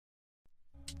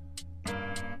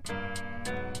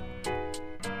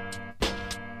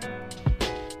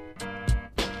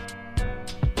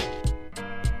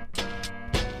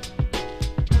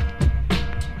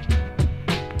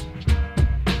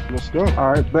go.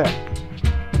 All right, bet.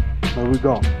 There we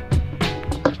go.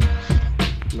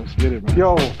 Let's get it, man.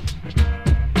 Yo,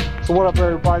 so what up,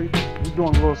 everybody? We're doing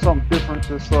a little something different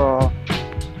this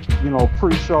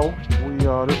pre-show.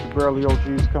 This is Barely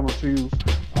OGs coming to you.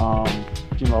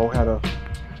 Had a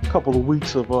couple of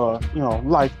weeks of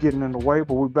life getting in the way,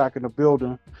 but we're back in the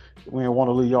building. We didn't want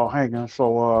to leave y'all hanging,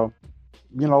 so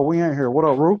we in here. What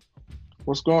up, Rue?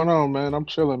 What's going on, man? I'm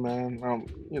chilling, man.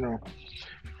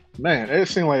 Man, it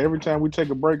seems like every time we take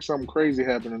a break, something crazy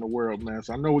happen in the world, man.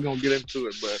 So I know we're gonna get into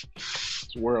it, but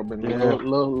this world been a Yeah,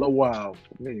 little wild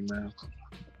for me, man.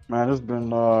 man, it's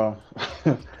been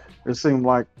it seemed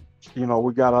like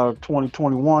we got out of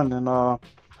 2021 and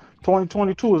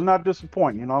 2022 is not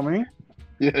disappointing. You know what I mean?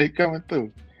 Yeah, he coming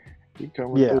through. He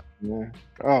coming Yeah. through, man.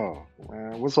 Oh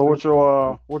man, what's So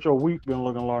been? what's your week been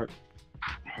looking like?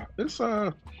 It's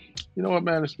you know what,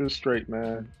 man? It's been straight,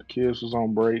 man. The kids was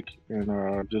on break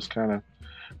and just kind of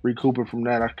recouping from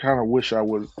that. I kind of wish I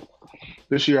would.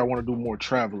 This year, I want to do more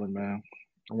traveling, man.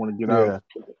 I want to Yeah,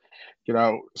 get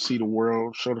out, see the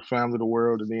world, show the family the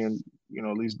world, and then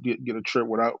at least get a trip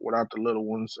without the little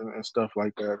ones and stuff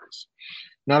like that. It's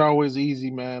not always easy,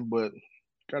 man, but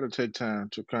got to take time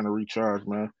to kind of recharge,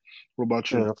 man. What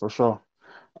about you? yeah, for sure.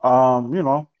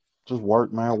 Just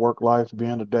work, man, work life,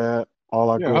 being a dad,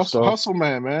 all that Yeah, good stuff. hustle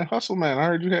man. I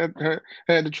heard you had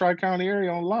the Tri County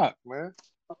area on lock, man.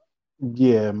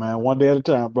 Yeah, man, one day at a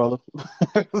time, brother.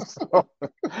 So,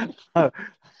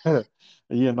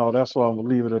 that's why I'm gonna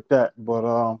leave it at that.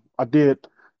 But I did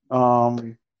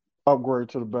um upgrade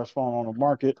to the best phone on the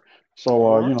market. So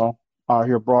All right, out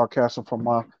here broadcasting from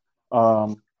my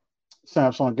um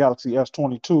Samsung Galaxy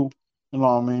S22. You know what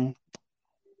I mean?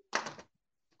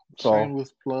 So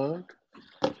shameless plug.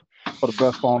 for the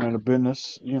best phone in the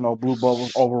business, Blue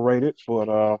Bubble's overrated,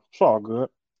 but it's all good.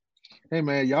 Hey,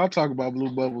 man, y'all talk about blue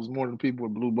bubbles more than people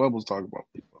with blue bubbles talk about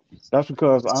blue bubbles. That's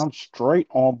because I'm straight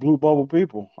on Blue Bubble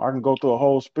people. I can go through a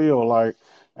whole spiel like,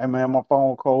 hey man, my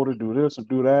phone code to do this and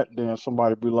do that. Then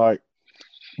somebody be like,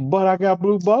 but I got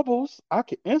Blue Bubbles. I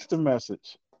can instant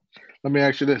message. Let me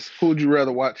ask you this: who would you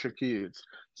rather watch your kids?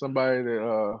 Somebody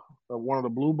that one of the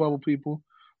blue bubble people,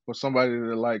 or somebody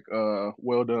that like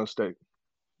well done steak?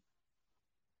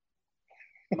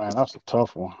 Man, that's a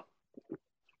tough one.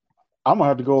 I'm gonna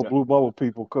have to go with Yeah. Blue Bubble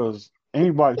people because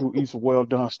anybody who eats a well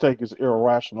done steak is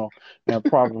irrational and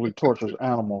probably tortures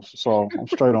animals. So I'm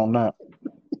straight on that.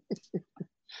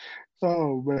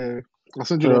 Oh man, I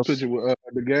sent you that Yes. picture with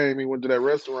the game. He went to that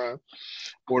restaurant,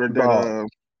 ordered that Dog.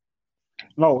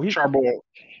 No, he charboiled.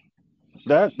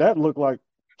 that looked like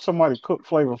somebody cooked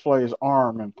Flavor Flav's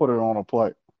arm and put it on a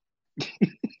plate.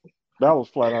 That was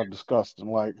flat out disgusting.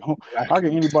 Like, how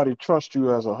can anybody trust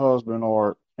you as a husband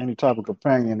or any type of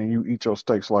companion and you eat your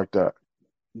steaks like that?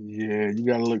 Yeah, you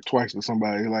gotta look twice with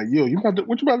somebody. Like, yo,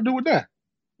 what you about to do with that?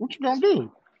 What you gonna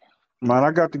do? Man,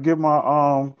 I got to get my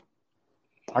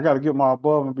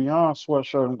above and beyond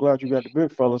sweatshirt. I'm glad you got the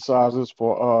big fella sizes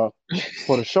for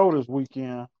the show this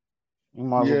weekend. You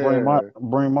might as well Yeah,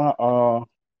 bring my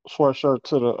sweatshirt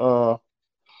to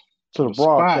to the the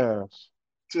spot, broadcast.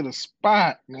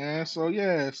 man. So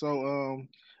yeah, so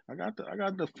I got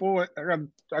the four,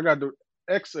 I got the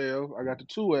XL, I got the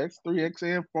 2X, 3X,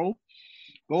 and four.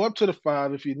 Go up to the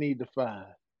five if you need the five.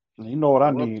 And you know what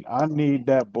I Go up. need? I need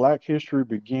that Black History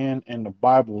Begin in the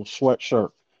Bible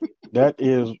sweatshirt. That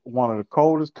is one of the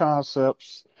coldest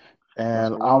concepts. That's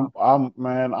And the one.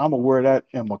 I'm aware that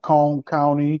in Macomb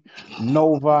County,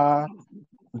 Novi,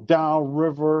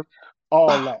 downriver, all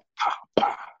Pow, that. pow,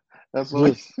 pow. That's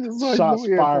what. Just That's what you know. shots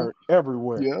Yeah, bro. fired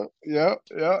everywhere. Yeah, yeah,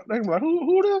 yeah. They be like,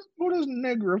 who does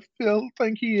nigger Phil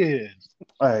think he is?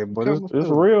 Hey, but it's Coming it's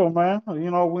through. real, man. We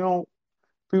don't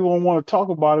people don't want to talk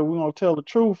about it. We gonna tell the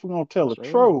truth. We gonna tell the Straight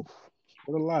up. truth.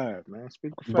 Put it live, man.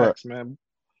 Speak the But facts, man.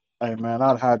 hey, man,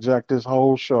 I'd hijack this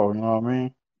whole show. You know what I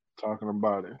mean? Talking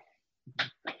about it.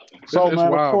 So, It's man,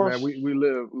 of wild, man. course, We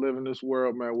live in this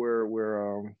world, man, where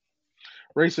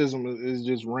racism is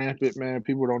just rampant, man.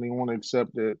 People don't even want to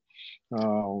accept that.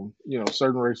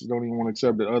 Certain races don't even want to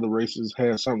accept that other races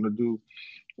have something to do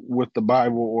with the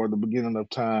Bible or the beginning of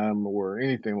time or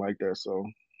anything like that. So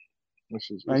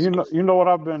man, it's scary. you know what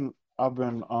I've been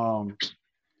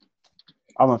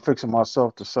fixing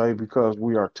myself to say because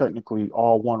we are technically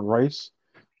all one race,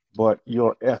 but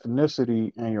your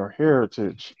ethnicity and your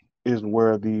heritage is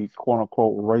where the quote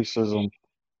unquote racism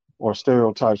or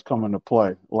stereotypes come into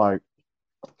play. Like,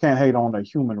 can't hate on the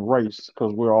human race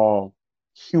because we're all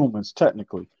humans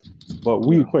technically, but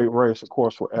we Yeah, equate race, of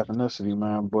course, with ethnicity,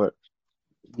 man. But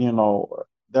you know,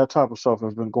 that type of stuff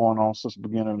has been going on since the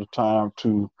beginning of time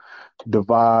to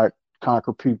divide,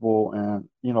 conquer people, and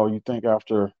you think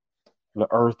after the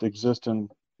Earth existing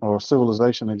or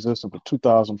civilization existing for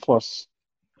 2,000 plus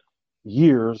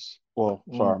years. Well,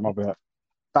 sorry, my Mhm. bad.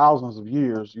 Thousands of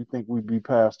years. You think we'd be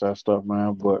past that stuff,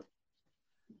 man? But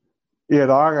yeah,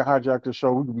 the I got hijacked the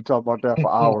show. We could be talking about that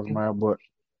for hours, man. But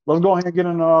let's go ahead and get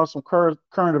into some current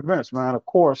events, man. Of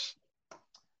course,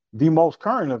 the most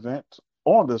current event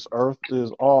on this earth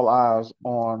is all eyes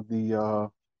on the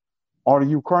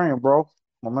Ukraine, bro.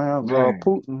 My man's Man,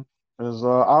 Putin is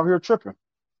out here tripping.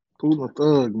 Putin a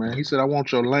thug, man. He said, "I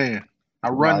want your land. I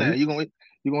run Nah, that. You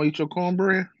gonna eat your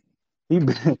cornbread?" he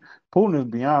Putin is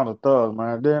beyond a thug,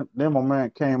 man. Then my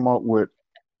man came up with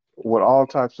all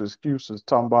types of excuses,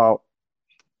 talking about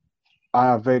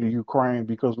I invaded Ukraine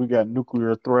because we got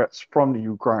nuclear threats from the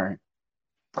Ukraine.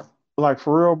 Like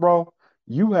for real, bro,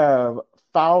 you have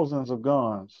thousands of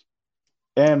guns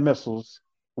and missiles,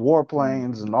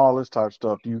 warplanes, and all this type of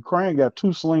stuff. The Ukraine got two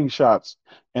slingshots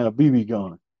and a BB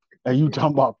gun, and you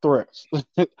talking about threats?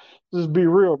 Just be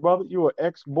real, brother. You an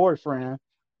ex-boyfriend,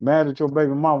 mad that your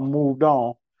baby mama moved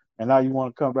on, and now you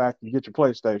want to come back and get your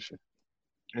PlayStation.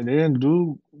 And then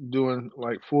dude doing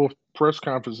like full press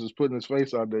conferences, putting his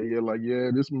face out there. Yeah, like,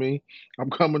 yeah, this me. I'm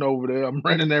coming over there. I'm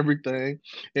running everything,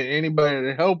 and anybody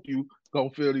to help you gonna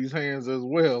feel these hands as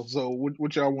well. So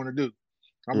what y'all want to do?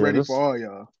 I'm Yeah, ready for this all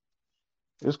y'all.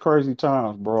 it's crazy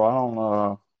times, bro. I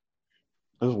don't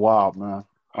it's wild, man.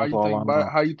 That's all I know.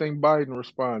 How you think Biden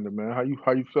responded, man?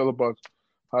 How you feel about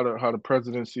how the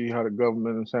presidency, how the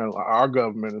government is handling our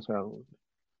government is handling?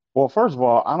 Well, first of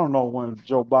all, I don't know when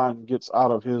Joe Biden gets out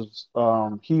of his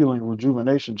healing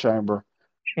rejuvenation chamber.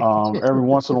 Every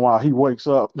once in a while, he wakes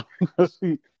up because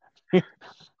he,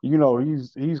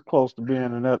 he's close to being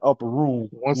in that upper room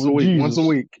Once a with week, once a Jesus.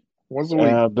 week, once a week.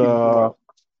 And Keep him alive.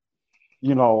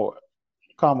 you know,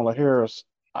 Kamala Harris,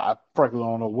 I frankly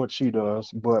don't know what she does,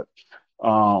 but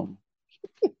um,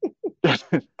 it's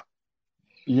an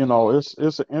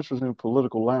interesting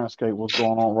political landscape what's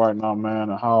going on right now, man,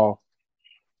 and how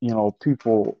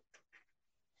people,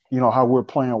 how we're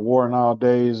playing war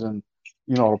nowadays, and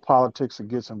the politics that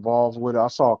gets involved with it. I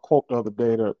saw a quote the other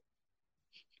day that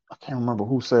I can't remember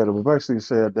who said it, but basically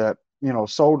said that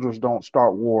soldiers don't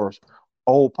start wars,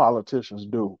 old politicians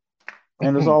do,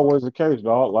 and it's always the case,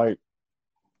 dog. Like,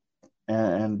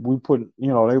 and we put,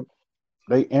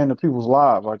 they ended people's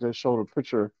lives. Like they showed a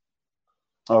picture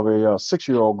of a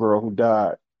 6-year-old girl who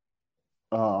died,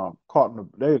 caught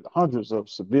in hundreds of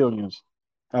civilians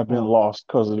have been lost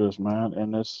because of this, man,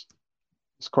 and it's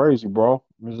crazy, bro.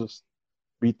 It's just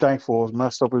be thankful as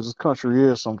messed up as this country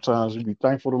is. Sometimes you be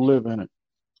thankful to live in it.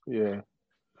 Yeah,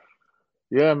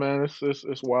 yeah, man.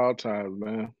 It's wild times,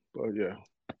 man. But yeah.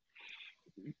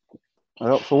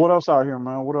 Yep. So what else out here,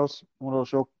 man? What else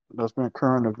that's been a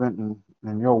current event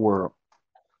in your world?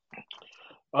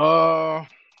 Uh,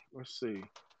 let's see.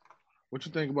 What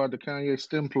you think about the Kanye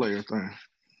stem player thing?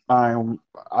 I am.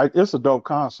 It's a dope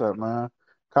concept, man.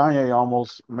 Kanye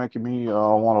almost making me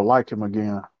want to like him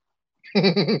again.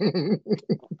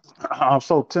 I'm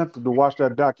so tempted to watch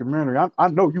that documentary. I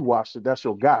know you watched it. That's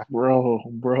your guy. Bro.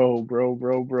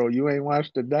 You ain't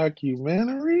watched the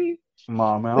documentary?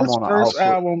 Nah, man, I'm This on the first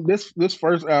output. album, this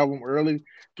first album, early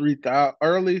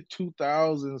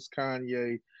 2000s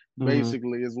Kanye, Hmm.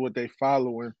 basically is what they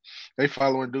following. They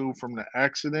following dude from the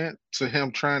accident to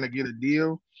him trying to get a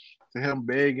deal to him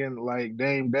begging like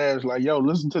Dame Dash, like, yo,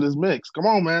 listen to this mix. Come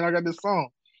on, man, I got this song.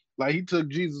 Like he took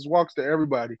Jesus Walks to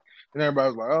everybody, and everybody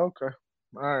was like, oh, okay,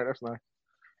 all right, that's nice,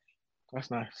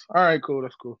 that's nice. All right, cool,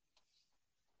 that's cool.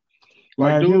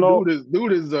 Like, Man, dude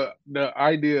is the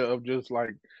idea of just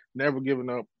like never giving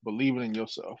up, believing in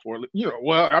yourself, or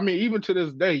well, I mean, even to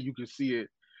this day, you can see it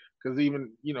because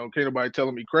even can't nobody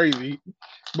telling me crazy,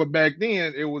 but back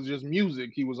then it was just music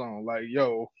he was on. Like,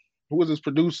 yo, who was this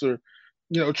producer?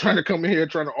 Trying to come in here,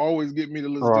 trying to always get me to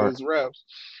listen to right. his raps.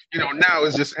 Now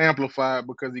it's just amplified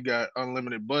because he got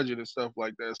unlimited budget and stuff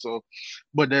like that. So,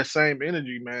 but that same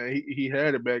energy, man, he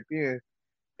had it back then,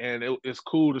 and it's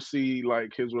cool to see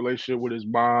like his relationship with his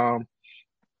mom,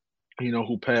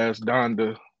 who passed,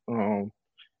 Donda, and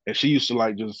she used to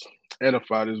like just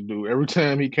edify this dude every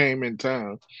time he came in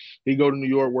town. He go to New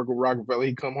York, work with Rockefeller.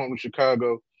 He come home to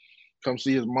Chicago, come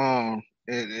see his mom.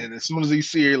 And as soon as he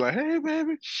see her, like, hey,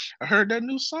 baby, I heard that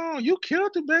new song. You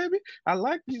killed it, baby. I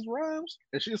like these rhymes.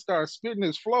 And she starts spitting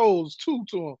his flows too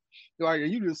to him. Like,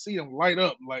 and you just see him light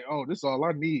up, like, oh, this is all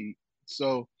I need.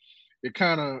 So it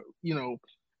kind of,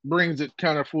 brings it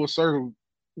kind of full circle.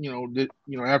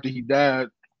 After he died,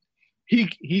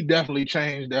 he definitely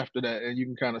changed after that, and you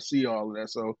can kind of see all of that.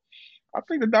 So I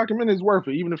think the documentary is worth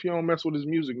it, even if you don't mess with his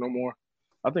music no more.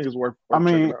 I think it's I worth checking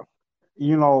mean, out.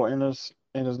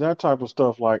 and it's that type of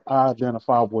stuff. Like I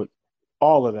identify with.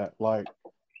 all of that. Like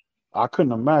I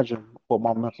couldn't imagine what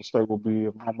my mental state would be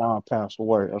if my mom passed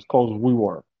away, as close as we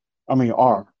were. I mean,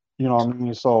 Mm. are. You know what I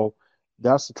mean? So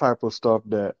that's the type of stuff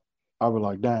that I would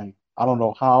like, dang, I don't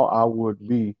know how I would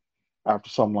be after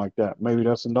something like that. Maybe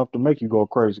that's enough to make you go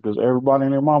crazy because everybody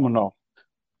and their mama know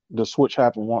the switch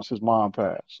happened once his mom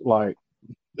passed. Like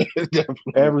Definitely.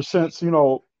 ever since,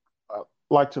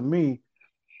 like to me,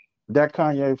 that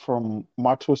Kanye from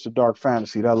My Twisted Dark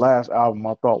Fantasy, that last album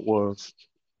I thought was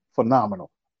phenomenal,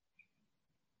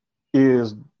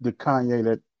 is the Kanye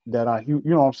that you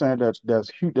know what I'm saying,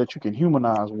 that you can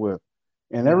humanize with.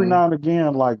 And every Hmm. now and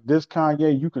again, like this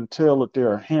Kanye, you can tell that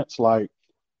there are hints. Like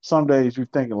some days you're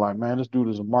thinking, like, man, this dude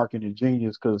is a marketing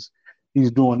genius because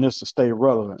he's doing this to stay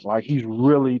relevant. Like he's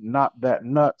really not that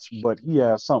nuts, but he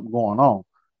has something going on.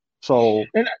 So,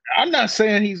 And I'm not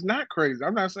saying he's not crazy.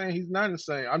 I'm not saying he's not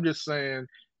insane. I'm just saying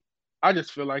I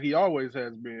just feel like he always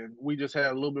has been. We just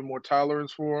had a little bit more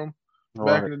tolerance for him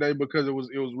back right. in the day because it was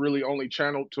really only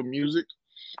channeled to music.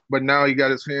 But now he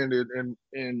got his hand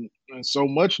in so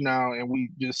much now, and we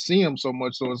just see him so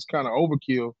much, so it's kind of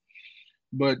overkill.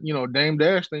 But Dame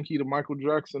Dash think he the Michael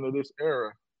Jackson of this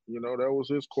era. That was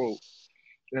his quote,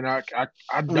 and I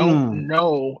Mm.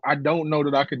 don't know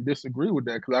that I can disagree with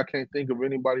that because I can't think of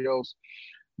anybody else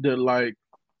that like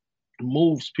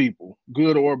moves people,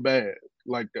 good or bad,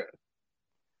 like that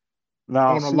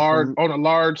Now, on a see, large on a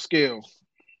large scale.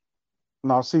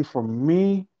 for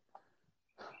me,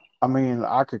 I mean,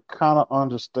 I could kind of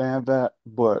understand that,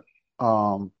 but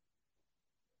um,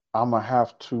 I'm gonna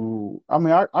have to. I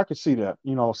mean, I could see that.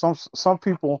 Some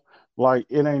people like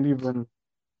it ain't even.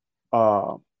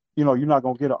 Uh, you're not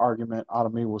gonna get an argument out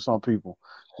of me with some people,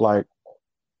 like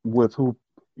with who,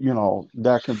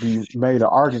 that can be made an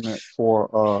argument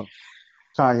for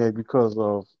Kanye because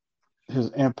of his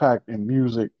impact in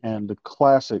music and the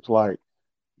classics. Like,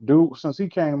 dude, since he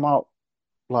came out,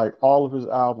 like all of his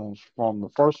albums from the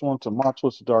first one to My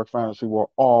Twisted Dark Fantasy were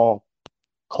all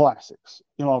classics.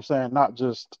 You know what I'm saying? Not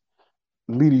just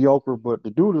mediocre, but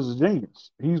the dude is a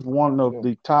genius. He's one of Yeah.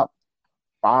 the top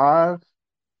five,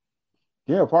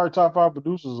 yeah, probably top five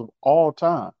producers of all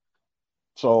time.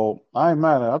 So I ain't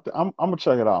mad at it. I'm gonna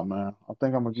check it out, man. I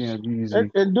think I'm gonna give And,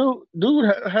 Yeezy. and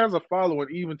dude has a following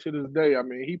even to this day. I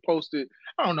mean, he posted.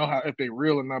 I don't know how if they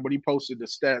real or not, but he posted the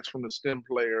stats from the stem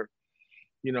player.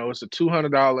 It's a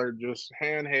 $200 just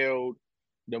handheld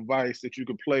device that you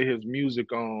could play his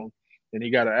music on, and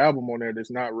he got an album on there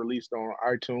that's not released on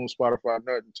iTunes, Spotify,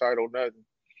 nothing, title, nothing.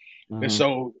 And Hmm.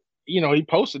 so, he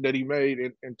posted that he made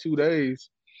in 2 days.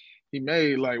 He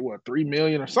made like what 3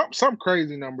 million or some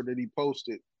crazy number that he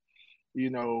posted.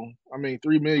 I mean,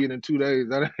 3 million in 2 days.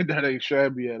 That ain't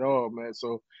shabby at all, man.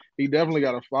 So he definitely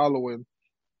got a following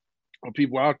of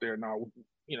people out there now.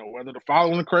 Whether the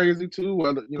following crazy too,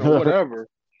 whether whatever.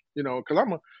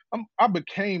 Because I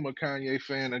became a Kanye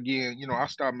fan again. I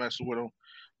stopped messing with him,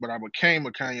 but I became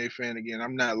a Kanye fan again.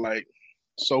 I'm not like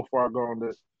so far gone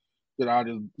that I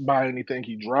just buy anything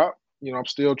he dropped. I'm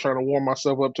still trying to warm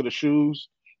myself up to the shoes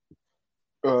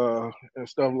and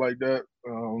stuff like that.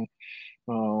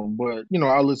 But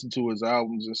I listen to his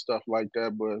albums and stuff like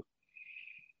that. But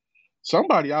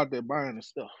somebody out there buying the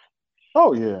stuff.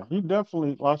 Oh yeah, he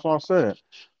definitely. That's what I said.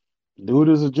 Dude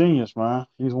is a genius, man.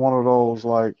 He's one of those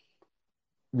like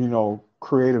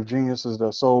creative geniuses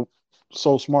that's so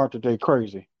smart that they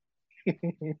crazy.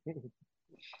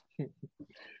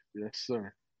 Yes,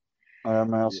 sir. Yeah,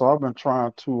 man. So Yeah. I've been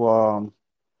trying to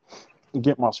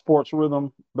get my sports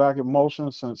rhythm back in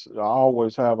motion since I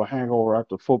always have a hangover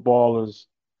after football is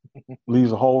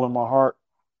leaves a hole in my heart.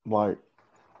 Like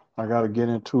I got to get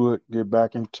into it, get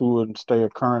back into it, and stay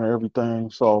current and everything.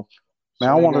 So, man,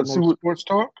 So I ain't wanted got to see no what. sports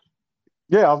talk.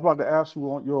 Yeah, I was about to ask you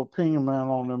on your opinion, man,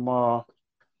 on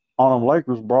them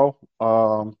Lakers, bro.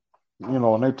 And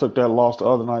they took that loss the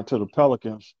other night to the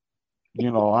Pelicans.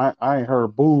 I ain't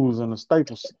heard booze in the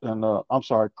Staples and I'm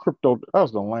sorry, crypto.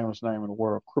 That's the lamest name in the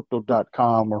world,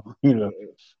 crypto.com or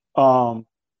Um,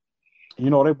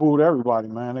 they booed everybody,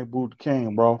 man. They booed the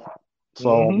king, bro.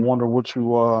 So I Mm-hmm. wonder what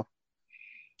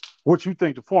you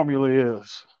think the formula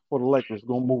is for the Lakers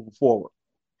going moving forward.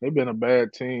 They've been a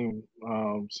bad team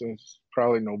since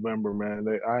probably November, man.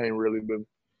 I ain't really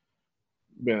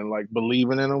been like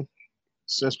believing in them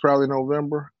since probably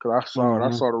November because I saw it. I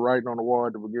Hmm. saw the writing on the wall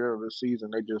at the beginning of the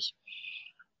season.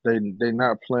 They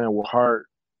not playing with heart,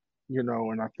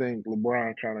 and I think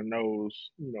LeBron kind of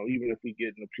knows, even if we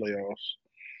get in the playoffs,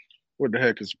 what the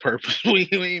heck is the purpose? We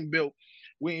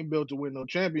ain't built to win no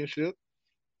championship.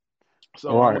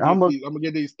 All So I'm right. gonna I'm get a these. I'm gonna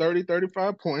get these 30,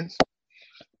 35 points.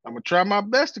 I'm gonna try my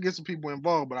best to get some people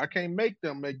involved, but I can't make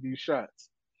them make these shots.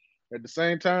 At the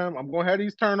same time, I'm gonna have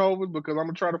these turnovers because I'm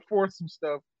gonna try to force some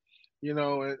stuff, and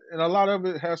a lot of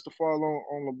it has to fall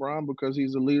on LeBron because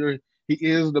he's a leader. He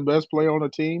is the best player on the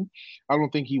team. I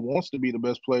don't think he wants to be the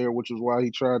best player, which is why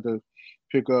he tried to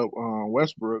pick up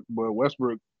Westbrook. But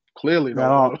Westbrook clearly Man,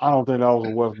 don't want I don't think that was a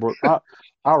Westbrook.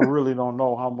 I really don't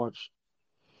know how much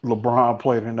LeBron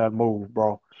played in that move,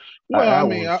 bro. Well, I That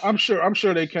mean, was, I'm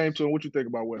sure they came to him. What you think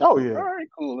about oh Westbrook? All yeah, right,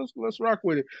 cool. Let's rock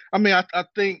with it. I mean, I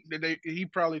think that he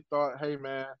probably thought, hey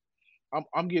man,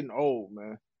 I'm getting old,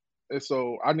 man, and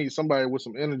so I need somebody with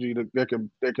some energy that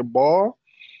can ball.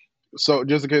 So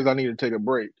just in case I need to take a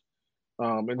break.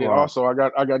 And then right. also I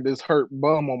got this hurt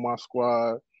bum on my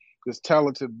squad, this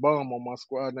talented bum on my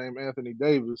squad named Anthony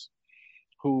Davis,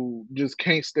 who just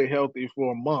can't stay healthy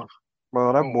for a month.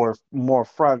 Bro, that Oh my, boy more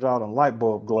fragile than light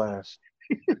bulb glass.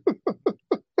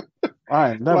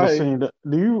 I ain't never like seen that.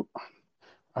 Do you?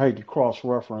 I hate to cross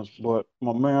reference, but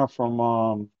my man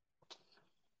from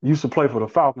used to play for the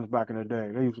Falcons back in the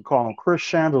day. They used to call him Chris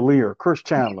Chandelier, Chris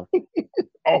Chandler.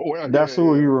 oh well, That's yeah,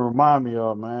 who he yeah. remind me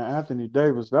of, man. Anthony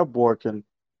Davis, that boy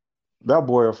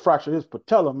will fracture his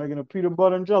patella making a peanut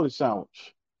butter and jelly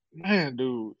sandwich. Man,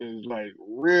 dude is like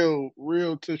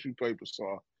real tissue paper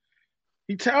soft.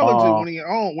 He talented Uh, when he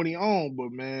on,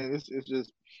 but man, it's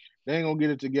just they ain't gonna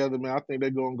get it together, man. I think they're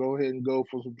gonna go ahead and go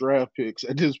for some draft picks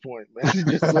at this point, man.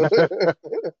 Just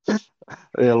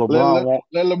yeah, let, LeBron let won't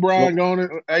let Le- LeBron go on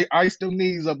and ice them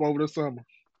knees up over the summer.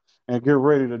 and get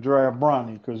ready to draft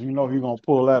Bronny because you know he gonna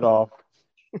pull that off.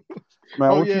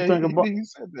 Man, Oh what you yeah, think about? he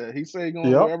said that. He said he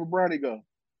going Yep. wherever Brady go.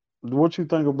 What you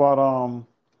think about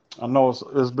I know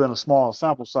it's been a small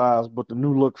sample size, but the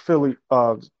new look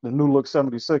the new look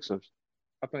 76ers.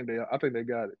 I think they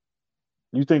got it.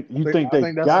 You I think think I they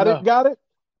think that's enough. got it?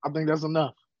 I think that's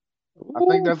enough. I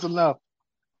think Ooh. that's enough.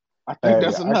 I think Hey,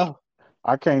 that's enough.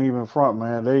 I can't even front,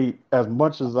 man. They as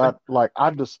much I as think I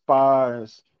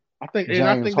despise I James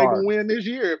think they can Harden. win this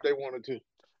year if they wanted to.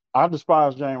 I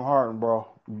despise James Harden, bro,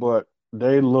 but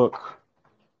they look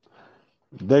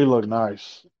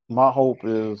nice. My hope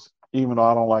is, even though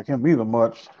I don't like him either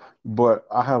much, but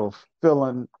I have a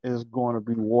feeling it's going to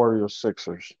be Warriors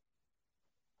Sixers.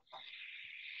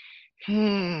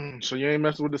 So you ain't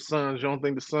messing with the Suns. You don't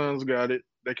think the Suns got it?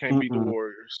 They can't beat the Mm-mm.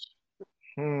 Warriors.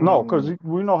 No, because Hmm.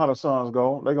 we know how the Suns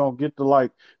go. They're gonna get to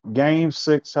like game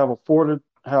six, have a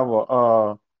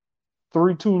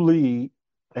 3-2 lead,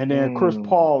 and then Chris Hmm.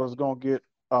 Paul is gonna get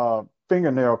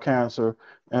fingernail cancer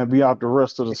and be out the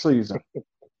rest of the season.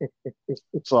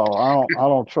 So I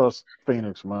don't trust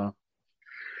Phoenix, man.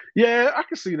 Yeah, I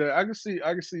can see that. I can see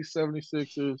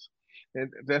 76ers.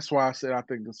 And that's why I said I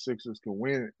think the Sixers can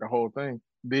win the whole thing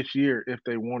this year if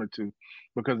they wanted to.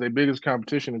 Because their biggest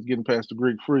competition is getting past the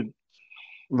Greek freak.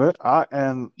 But I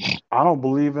don't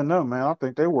believe in them, man. I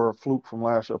think they were a fluke from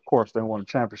last year. Of course, they won a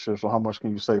championship, so how much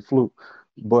can you say fluke?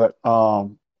 But I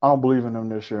don't believe in them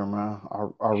this year, man. I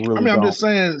I really mean, I'm don't. just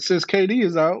saying, since KD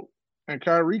is out and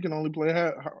Kyrie can only play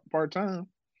part time,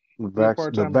 he a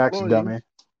part The time backs employee. dummy.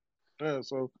 Yeah,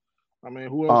 so I mean,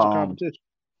 who else the Um, competition?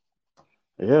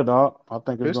 yeah, dog. I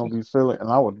think it's gonna Pistons. be Philly, and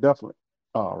I would definitely.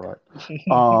 All right.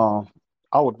 Um,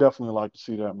 I would definitely like to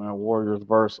see that, man. Warriors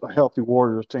versus a healthy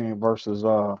Warriors team versus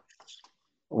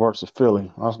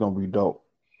Philly. That's gonna be dope.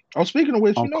 Oh, speaking of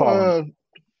which, I'm calling.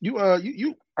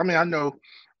 you. I mean, I know,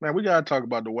 man. We gotta talk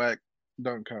about the whack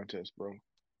dunk contest, bro.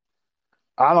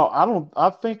 I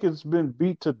think it's been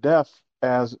beat to death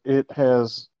as it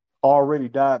has already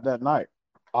died that night.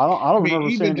 I I don't mean, remember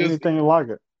seeing anything like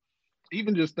it.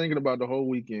 even just thinking about the whole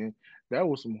weekend, it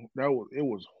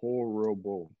was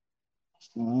horrible.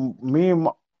 Me and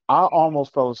I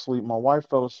almost fell asleep. My wife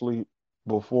fell asleep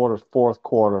before the fourth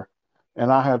quarter,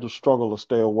 and I had to struggle to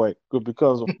stay awake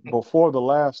because before the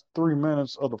last 3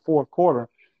 minutes of the fourth quarter,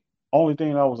 only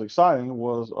thing that was exciting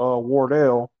was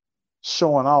Wardell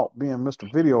showing out, being Mr.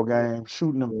 Video Game,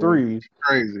 shooting them Yeah, threes.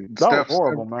 crazy. That was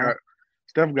horrible, man.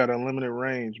 Steph got unlimited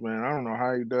range, man. I don't know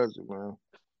how he does it, man.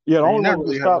 Yeah, And he's not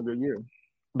really having a good year.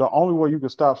 the only way you can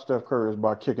stop Steph Curry is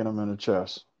by kicking him in the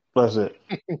chest. That's it.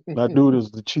 That dude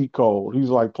is the cheat code. He's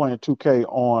like playing 2K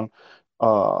on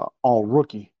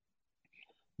rookie.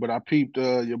 But I peeped.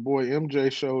 Your boy MJ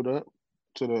showed up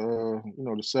to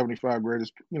the 75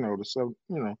 greatest.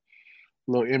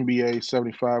 Little NBA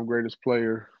 75 greatest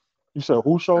player You said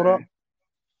who showed up?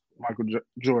 thing.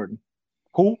 Jordan.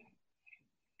 Who?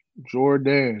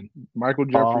 Jordan. Michael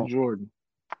Jeffrey Um. Jordan.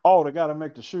 Oh, they got to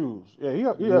make the shoes. Yeah, he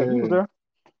was Yeah, there.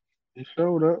 he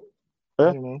showed up.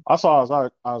 Yeah, You know, I saw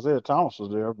Isaiah Thomas was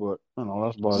there, but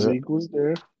that's about it. Zeke was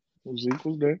there. Zeke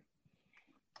was there.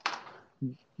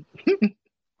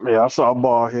 Yeah, I saw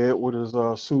Ballhead with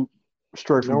his suit.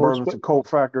 straight You from don't respect. Burlington Coat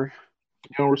Factory.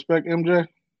 You don't respect MJ.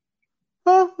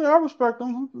 Yeah, I respect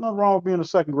them. Nothing wrong with being the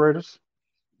second greatest.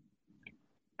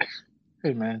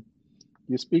 Hey man,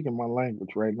 you're speaking my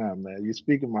language right now, man. You're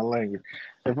speaking my language.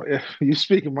 If you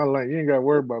speaking my language, you ain't got to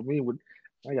worry about me. With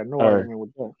I got no Hey, argument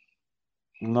with that.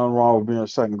 nothing wrong with being the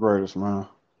second greatest, man.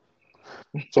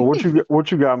 So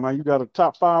what you got, man? You got a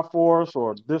top five for us,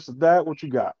 or this or that? What you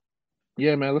got?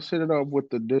 Yeah, man. Let's hit it up with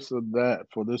the this or that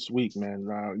for this week, man.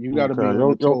 You got to be Okay, on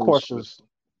your your toes for this.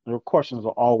 your questions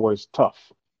are always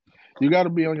tough. You got to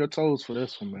be on your toes for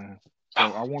this one, man.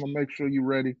 So I want to make sure you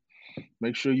ready.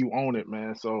 Make sure you own it,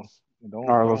 man. So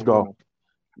All right, let's don't go.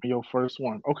 be your first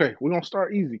one. Okay, we're gonna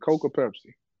start easy. Coke or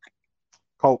Pepsi?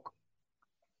 Coke.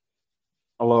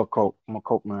 I love Coke. I'm a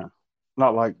Coke man.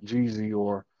 Not like Jeezy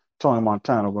or Tony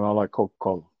Montana, but I like Coca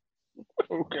Cola.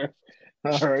 Okay,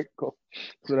 all right, cool.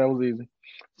 So that was easy.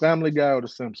 Family Guy or The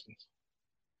Simpsons?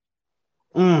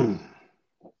 Mm.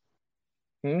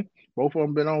 Hmm? Both of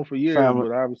them been on for years, Family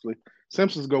but obviously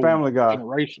Simpsons go Family Guy.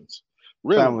 generations.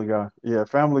 Really? Family Guy. Yeah,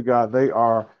 Family Guy. They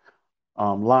are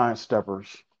line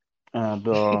steppers, and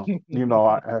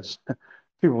as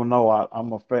people know,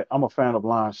 I'm a fan of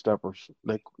line steppers.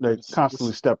 They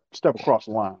constantly step across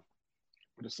the line.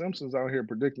 The Simpsons out here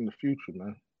predicting the future,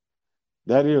 man.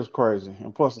 That is crazy.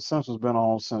 And plus, The Simpsons been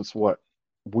on since what?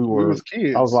 We We were. was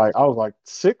kids. I was like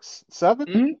six, seven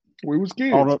Hmm. We was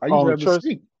on kids. I used to the have the church.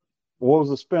 sneak. What was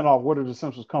the spinoff? Where did The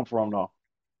Simpsons come from, though?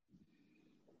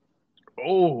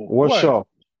 Oh, What what? show?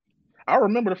 I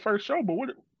remember the first show, but what?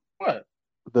 What?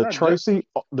 The Not Jeff.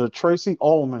 Tracy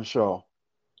Ullman show.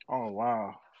 Oh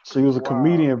wow, She was a wow.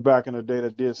 comedian back in the day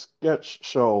that did sketch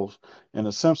shows, and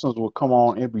The Simpsons would come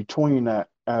on in between that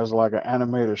as like an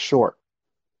animated short,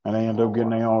 and they end up Oh getting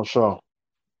their wow. own show.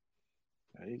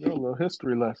 There you go, a little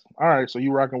history lesson. All right, so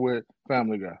you rocking with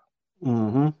Family Guy.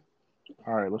 Mm-hmm.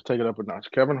 All right, let's take it up a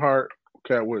notch. Kevin Hart,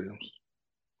 Cat Williams.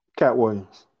 Cat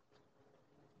Williams.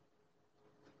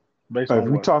 Based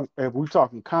on what? If we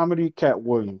talking comedy, Cat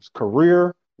Williams.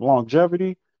 Career,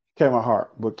 longevity, Kevin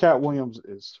Hart. But Cat Williams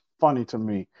is funny to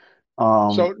me.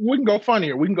 Um, So we can go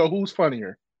funnier. We can go who's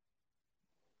funnier.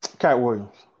 Cat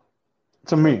Williams.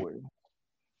 To Cat me. Williams.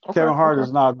 Okay, okay.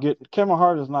 Kevin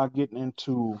Hart is not getting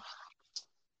into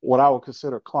what I would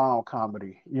consider clown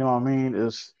comedy. You know what I mean?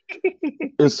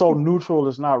 It's so neutral,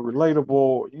 it's not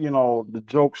relatable.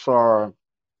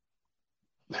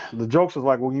 The jokes is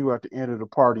like when you at the end of the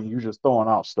party, you just throwing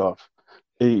out stuff.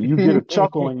 You get a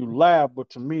chuckle and you laugh, but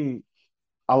to me,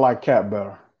 I like Cat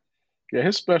better. Yeah,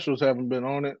 his specials haven't been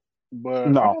on it,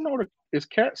 but I No, don't know. Is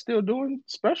Cat still doing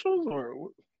specials, or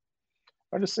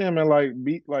I just see him in like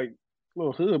beat like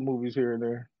little hood movies here and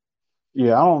there.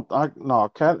 yeah, I don't. I no,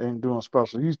 Cat ain't doing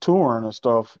special. He's touring and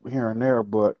stuff here and there,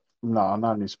 but no,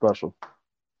 not any special.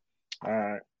 All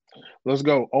right, let's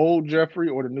go. Old Jeffrey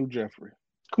or the new Jeffrey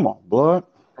Come on, blood.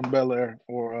 from Bel Air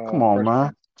Come or on, Fresh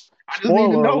man. Prince. I just need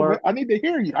to Spoiler know, man. alert. I need to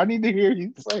hear you. I need to hear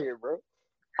you say it, bro.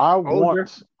 I Old Jeffrey.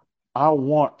 want, I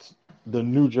want the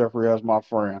new Jeffrey as my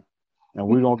friend, and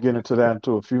we're gonna get into that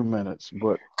into a few minutes.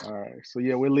 But All right, so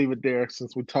yeah, we'll leave it there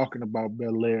since we're talking about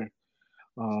Bel Air.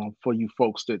 For you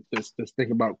folks that's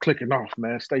thinking about clicking off,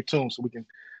 man, stay tuned so we can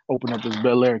open up this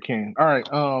Bel Air can. All right,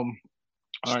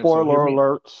 all right. So hear spoiler me.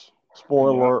 alerts.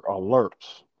 Yep, Spoiler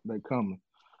alerts. they coming.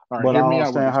 All right, But hear me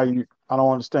out with this one. I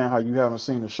don't understand how you haven't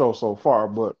seen the show so far,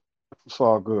 but it's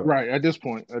all good. Right at this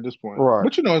point. Right.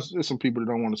 But it's some people that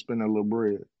don't want to spend that little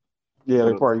bread Yeah,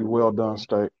 they for probably the well done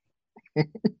steak.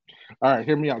 All right,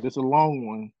 hear me out. This is a long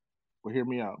one, but hear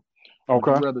me out. Would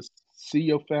you Okay. rather see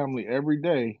your family every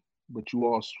day, but you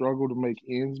all struggle to make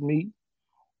ends meet,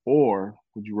 or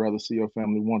would you rather see your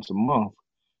family once a month,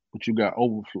 but you got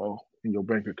overflow in your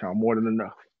bank account, more than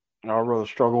enough? I'd rather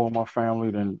struggle with my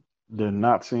family than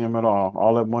not see him at all.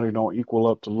 All that money don't equal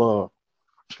up to love.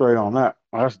 Straight on that.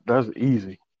 That's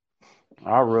easy.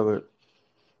 I'd rather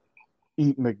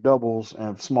eat McDoubles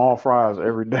and small fries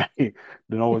every day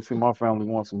than only see my family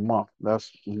once a month.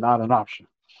 That's not an option.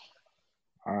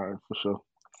 All right, for sure.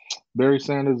 Barry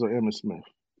Sanders or Emmitt Smith?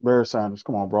 Barry Sanders,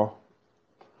 come on, bro.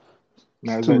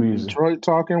 It's Now, is too that easy. Detroit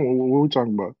talking? What are we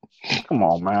talking about? Come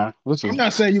on, man. I'm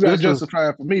not saying you got to This is justify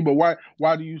it for me, but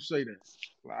why do you say that?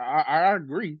 I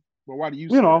agree, but why do you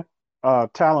you say know,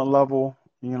 that? talent level.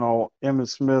 Emmett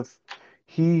Smith.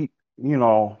 He, you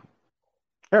know,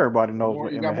 everybody knows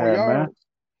what You got Emmett more had, man. yards.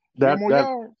 You got That more that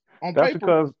yards on that's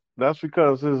paper.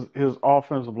 because his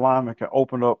offensive lineman can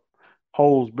open up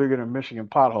holes bigger than Michigan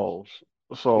potholes.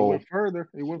 He went So further.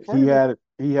 He went further.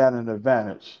 he had an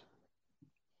advantage.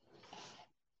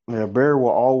 Yeah, Barry will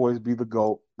always be the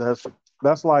GOAT.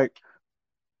 That's like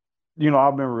I've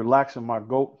been relaxing my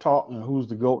GOAT talk and who's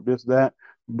the GOAT, this, that.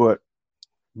 But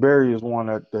Barry is one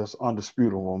that's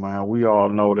undisputable, man. We all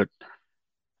know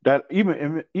that even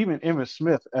Emmitt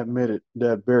Smith admitted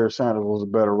that Barry Sanders was a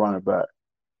better running back.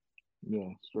 Yeah,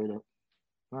 straight up.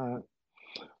 All right,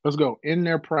 let's go. In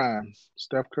their prime,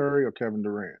 Steph Curry or Kevin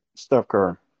Durant? Steph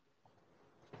Curry.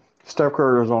 Steph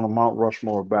Curry is on the Mount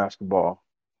Rushmore of basketball.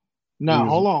 Now, He's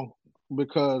hold on,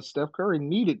 because Steph Curry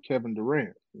needed Kevin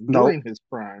Durant Nope, during his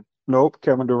prime. nope.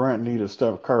 Kevin Durant needed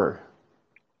Steph Curry.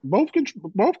 Both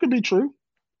could be true.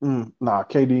 Nah,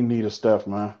 KD needed Steph,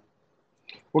 man.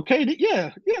 Well, KD,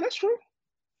 yeah, yeah, that's true.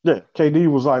 Yeah, KD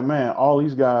was like, man, all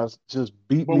these guys just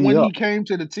beat But me when he up. came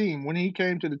to the team,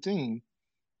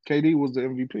 KD was the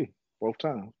MVP both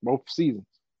times, both seasons.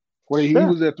 Well, he Yeah,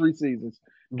 was there 3 seasons.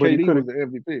 but he KD could was have, the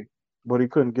MVP. but he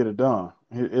couldn't get it done.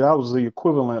 That was the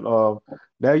equivalent of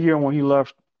that year when he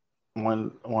left,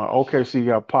 when OKC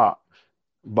got popped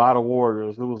by the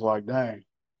Warriors. It was like, dang,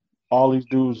 all these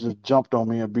dudes just jumped on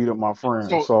me and beat up my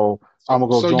friends. So, So I'm so, gonna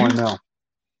go so you join them.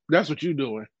 that's what you're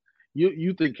doing.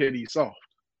 You think KD's soft,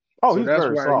 Oh, so he's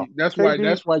very soft. KD,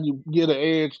 that's why you get an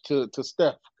edge to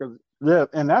Steph because yeah,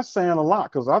 and that's saying a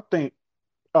lot because I think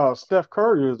Steph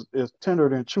Curry is tender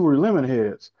than chewy lemon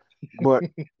heads, but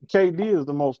KD is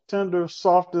the most tender,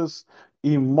 softest,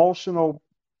 emotional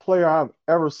player I've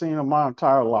ever seen in my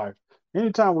entire life.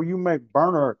 Anytime when you make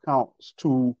burner accounts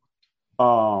to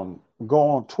go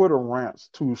on Twitter rants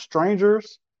to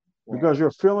strangers right, because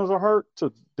your feelings are hurt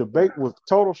to debate with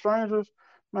total strangers,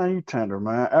 man, you tender,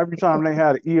 man. Every time they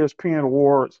had ESPN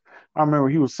awards, I remember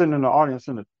he was sitting in the audience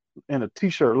in a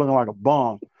t-shirt looking like a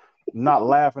bum, not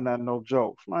laughing at no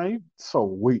jokes. Man, you so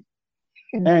weak.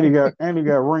 And he got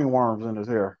ringworms in his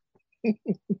hair.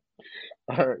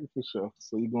 all right, for sure.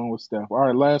 So you're going with Steph. All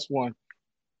right, last one.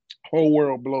 Whole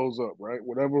world blows up, right?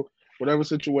 Whatever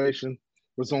situation.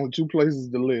 There's only two places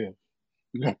to live.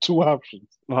 You got two options.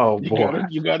 Oh You boy. gotta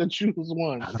you gotta choose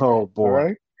one. Oh All boy.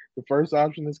 right. The first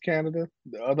option is Canada.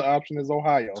 The other option is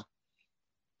Ohio.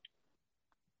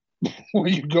 Where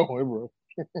you going, bro?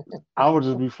 I would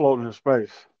just be floating in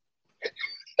space.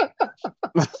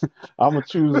 I'm gonna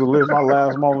choose to live my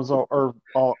last moments on Earth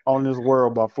on this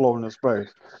world by floating in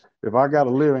space. If I got to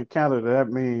live in Canada, that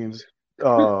means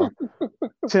uh,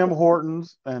 Tim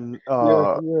Hortons and Yeah,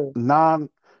 yeah. non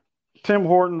Tim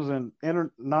Hortons and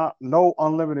not no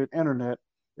unlimited internet.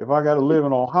 If I got to live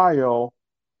in Ohio,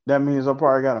 that means I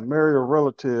probably got to marry a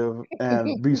relative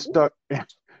and be stuck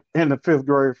in the fifth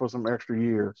grade for some extra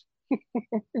years.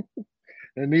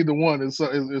 And neither one is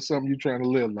something you're trying to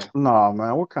live like. Nah,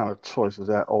 man, what kind of choice is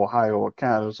that? Ohio or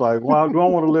Canada? It's like, well, do I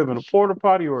want to live in a porta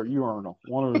potty or a urinal?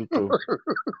 One of the two.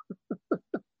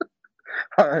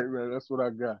 All right, man. That's what I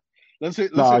got. Let's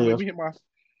Nah, hit. Let yes. me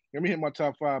hit my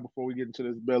top five before we get into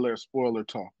this Bel Air spoiler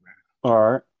talk, man.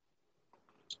 All right.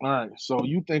 All right. So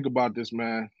you think about this,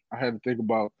 man. I had to think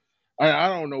about. I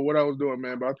don't know what I was doing,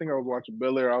 man, but I think I was watching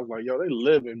Bel Air. I was like, yo, they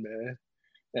living, man.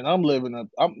 And I'm living up.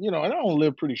 And I don't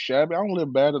live pretty shabby. I don't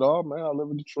live bad at all, man. I live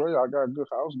in Detroit. I got a good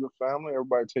house, good family.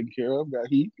 Everybody taken care of. Got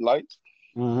heat, lights.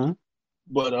 Mm-hmm.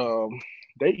 But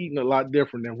they eating a lot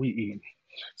different than we eat.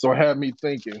 So it had me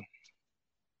thinking,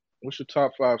 what's your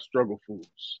top five struggle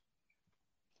foods?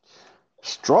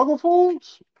 Struggle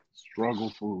foods? Struggle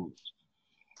foods,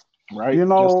 right? You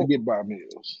Just to know, get by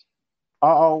meals. I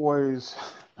always,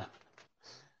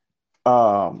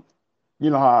 um,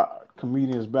 how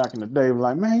comedians back in the day were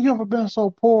like, man, you ever been so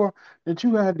poor that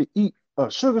you had to eat a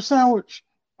sugar sandwich?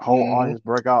 Whole Hmm. audience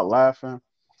break out laughing.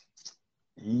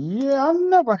 Yeah, I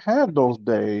never had those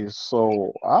days,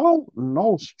 so I don't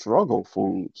know struggle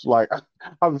foods. Like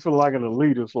I feel like an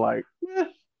elitist. Like,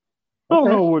 I don't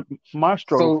Okay. know what my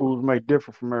struggle So foods may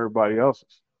differ from everybody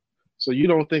else's. so you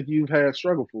don't think you've had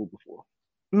struggle food before?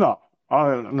 No,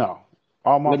 I no.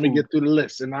 All my Let me food. get through the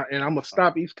list, and I'm gonna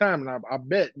stop each time, and I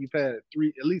bet you've had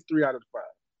at least three out of the five.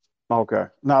 Okay.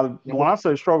 Now, Number when I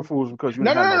say struggle foods, because you no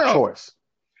ain't no had no no no choice.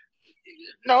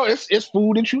 no. It's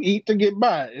food that you eat to get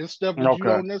by. It's stuff that you Okay.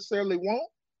 don't necessarily want,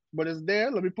 but it's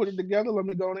there. Let me put it together. Let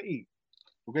me go and eat.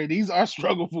 Okay, these are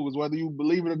struggle foods, whether you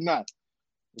believe it or not.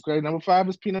 Okay, number five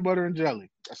is peanut butter and jelly.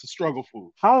 That's a struggle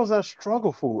food. How is that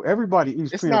struggle food? Everybody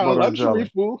eats It's peanut not a butter and luxury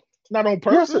jelly. food. It's not on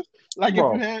Yes, it, purpose. Like if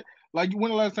you bro. had, like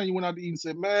when the last time you went out to eat and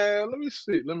said, "Man, let me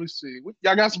see,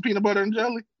 y'all got some peanut butter and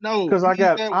jelly?" No, Because you I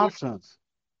eat got that with options.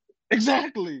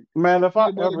 exactly Man,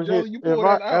 peanut butter and jelly. if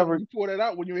I ever, You pour that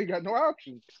out when you ain't got no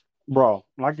options. bro,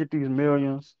 when I get these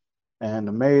millions and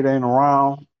the maid ain't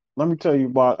around, let me tell you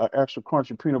about an extra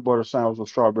crunchy peanut butter sandwich with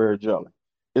strawberry jelly.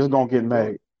 It's gonna You ain't get gonna do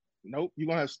it. made. Nope, you're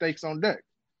gonna have steaks on deck.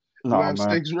 No, lamb man.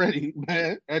 steaks ready,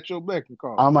 man, at your beck and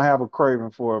call. I'm gonna have a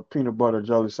craving for a peanut butter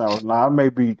jelly sandwich. Now, I may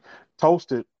be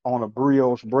toasted on a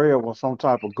brioche bread with some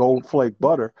type of gold flake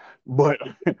butter, but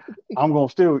I'm gonna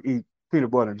still eat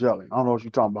peanut butter and jelly. I don't know what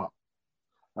you're talking about.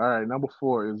 All right, number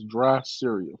four is dry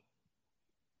cereal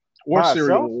or By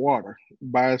cereal itself, with water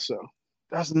by itself,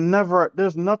 that's never.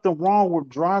 There's nothing wrong with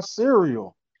dry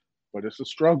cereal. but it's a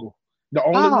struggle. The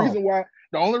only How? reason why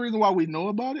the only reason why we know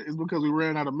about it is because we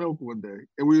ran out of milk one day,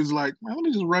 and we was like, man, let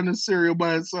me just run this cereal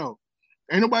by itself.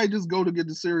 Ain't nobody just go to get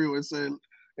the cereal and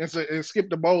skip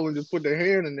the bowl and just put their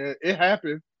hand in there. It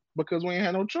happened because we ain't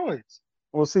had no choice.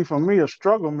 Well, see, for me, a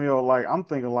struggle meal, like I'm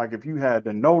thinking, like if you had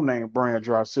the no name brand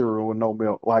dry cereal with no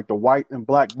milk, like the white and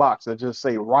black box that just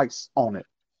say rice on it,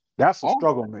 that's a Oh,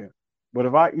 struggle meal. But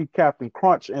if I eat Captain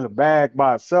Crunch in a bag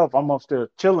by itself, I'm up there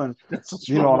chilling, that's a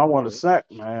and I struggle want a meal. snack,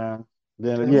 man.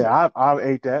 Then That's yeah, I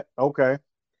ate that. Okay,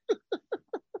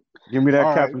 give me that all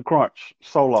right. Captain Crunch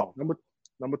solo.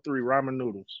 Number three, ramen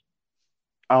noodles.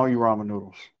 I don't eat ramen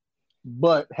noodles.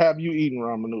 But have you eaten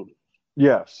ramen noodles?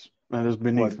 Yes, and it's What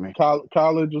beneath me.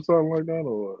 college or something like that,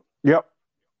 or Yep,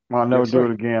 I'll never yes, do sir.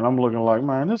 it again. I'm looking like,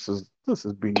 man, this is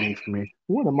beneath me.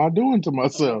 What am I doing to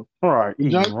myself? All right, The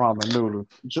eating junk ramen noodles.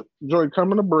 joy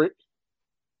coming a brick.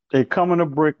 They come in a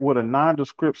brick with a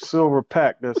nondescript silver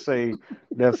pack that say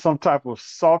there's some type of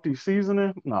salty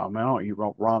seasoning. No, man, I don't eat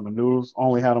ramen noodles.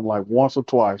 Only had them like once or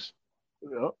twice.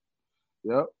 Yep,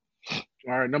 yep.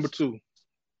 All right, number two,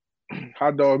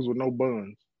 hot dogs with no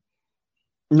buns.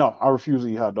 No, I refuse to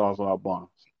eat hot dogs without buns.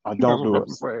 I That's don't what do I'm it.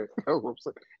 saying. That's what I'm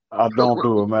saying. I That's don't what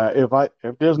do I'm it, man.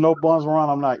 If there's no buns around,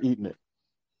 I'm not eating it.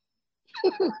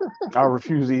 I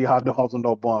refuse to eat hot dogs with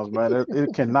no buns, man.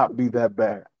 It cannot be that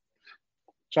bad.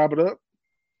 Chop it up.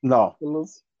 No, Put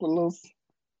a little.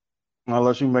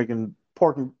 unless you're making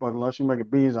pork, unless you're making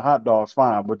beans and hot dogs,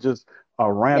 fine. But just a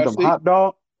Now random see, hot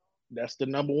dog, that's the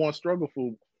number one struggle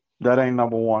food: that ain't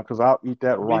number one. Because I'll eat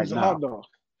that right beans and hot now. dogs.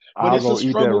 But I'll it's a go eat that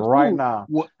struggle right food. now.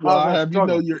 Well, How's I that have you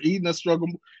know struggle? you're eating a struggle.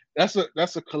 That's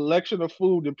a collection of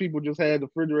food that people just had in the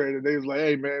refrigerator. They was like,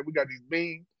 hey man, we got these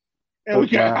beans and we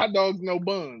Look, got man. hot dogs, no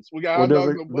buns. We got Well, hot does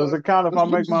dogs, it no does buns. it count if Let's I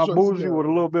put make these my joints bougie together. with a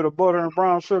little bit of butter and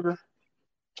brown sugar,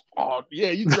 Oh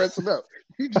yeah, you dressing up.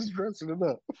 You just dressing it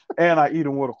up, and I eat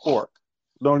them with a fork?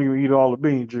 Don't even eat all the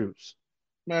bean juice.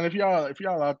 man. If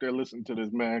y'all out there listening to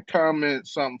this, man, comment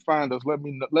something, find us.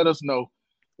 Let us know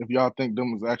if y'all think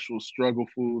them is actual struggle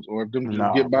foods or if them just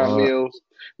Nah, get by bud.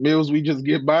 meals we just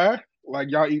get by.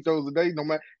 Like y'all eat those a day, no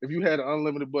matter if you had an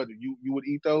unlimited budget, you would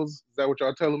eat those. Is that what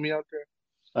y'all telling me out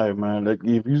there? Hey, man. If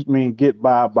you mean get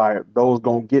by it, those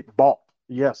gonna get bought.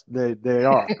 Yes, they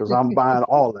are, because I'm buying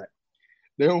all that.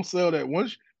 They don't sell that.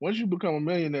 Once you become a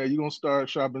millionaire, you're gonna start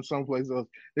shopping someplace else.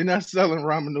 They're not selling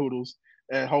ramen noodles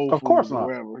at Whole Of course Foods or not.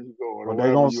 wherever you go or But they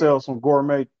wherever gonna you at. sell some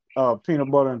gourmet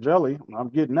peanut butter and jelly. I'm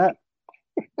getting that.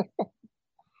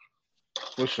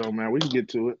 For sure, man. We can get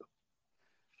to it.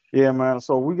 Yeah, man.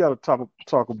 So we got to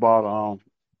talk about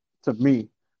to me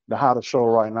the hottest show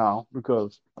right now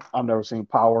because I've never seen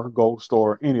Power, Ghost,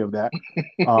 or any of that.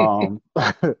 Um,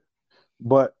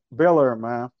 but Bel Air,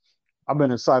 man, I've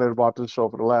been excited about this show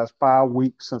for the last 5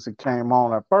 weeks since it came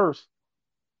on. At first,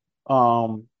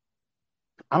 um,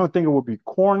 I didn't think it would be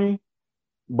corny,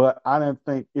 but I didn't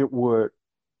think it would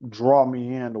draw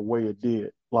me in the way it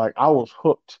did. Like I was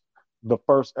hooked the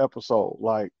first episode,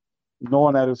 like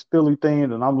knowing that it's Philly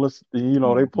themed, and I'm listening. They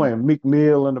Mhm. playing Meek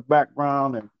Mill in the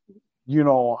background, and you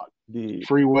know the everything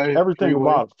Freeway.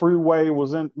 about it. Freeway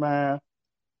was in, man.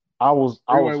 I was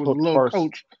Freeway was a hooked little first.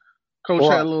 coach. Coach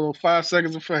had a Right. little 5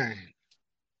 seconds of fame.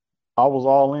 I was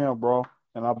all in, bro,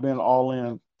 and I've been all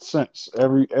in since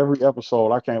every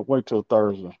episode. I can't wait till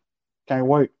Thursday. Can't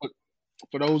wait.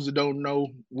 For those that don't know,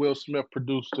 Will Smith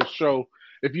produced the show.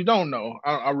 If you don't know,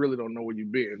 I really don't know where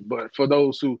you've been. But for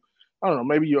those who, I don't know,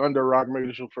 maybe you're under a rock, maybe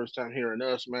it's your first time hearing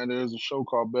us, man. There's a show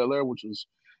called Bel Air, which is,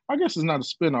 I guess, it's not a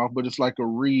spinoff, but it's like a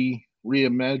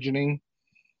reimagining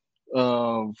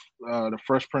of the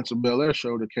Fresh Prince of Bel Air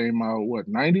show that came out. What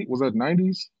 90? Was that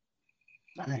 90s?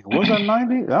 Dang, was that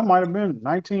 90? That might have been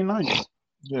 1990.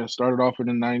 Yeah, it started off in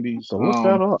the Have 90s. to look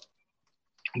that up.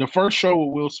 The first show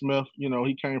with Will Smith,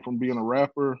 he came from being a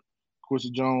rapper.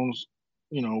 Quincy Jones,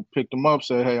 picked him up,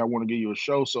 said, "Hey, I want to give you a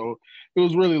show." So it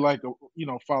was really like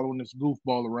following this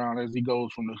goofball around as he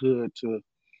goes from the hood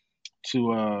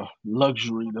to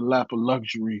luxury, the lap of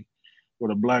luxury,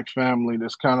 with a black family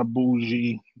that's kind of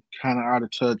bougie, kind of out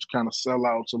of touch, kind of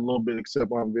sellouts a little bit,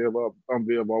 except on Viv. On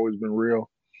Viv always been real.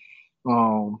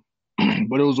 Um,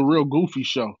 but it was a real goofy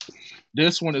show.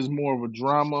 This one is more of a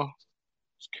drama.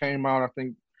 It came out, I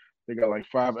think they got like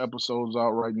 5 episodes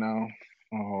out right now.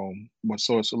 But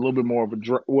so it's a little bit more of a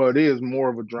well, it is more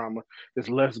of a drama. It's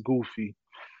less goofy.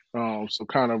 So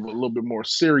kind of a little bit more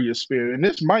serious spirit. And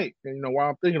this might, while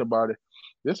I'm thinking about it,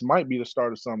 this might be the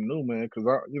start of something new, man. Because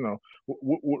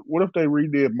what if they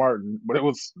redid Martin, but it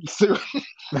was serious?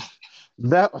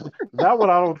 That that one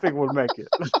I don't think would make it.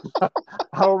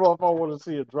 I don't know if I want to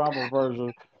see a drama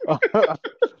version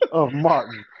of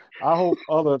Martin. I hope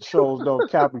other shows don't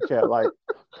copycat. Like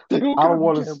They don't I don't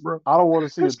want copycat, to. bro. I don't want to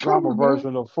see a It's drama coming, man.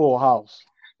 version of Full House.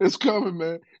 It's coming,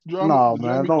 man. Drama, No, the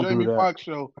man, Jamie don't do Jamie that. Foxx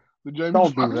show, the Jamie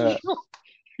Don't do Foxx that. show.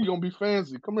 You gonna be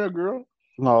fancy? Come here, girl.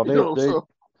 No, they. So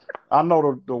I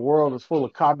know the world is full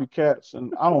of copycats,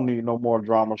 and I don't need no more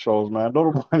drama shows, man.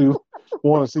 Don't nobody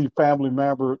want to see Family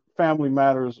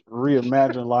Matters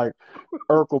reimagined like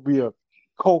Urkel be a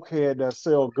cokehead that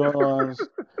sell guns.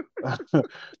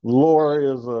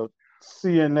 Laura is a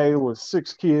CNA with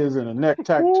 6 kids and a neck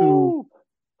tattoo. woo.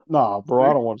 Nah, bro,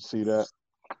 I See? don't want to see that.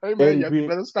 Hey man, Eddie you be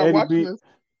better stop Eddie watching be this.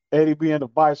 Eddie being the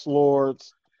vice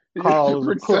lords. Yeah, Carl is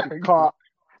a crooked exactly. cop.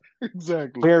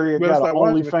 Exactly. Harriet Better got an stop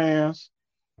watching it. OnlyFans.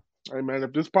 Hey man,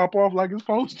 if this pop off like it's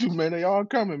supposed to, man, they all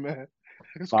coming, man.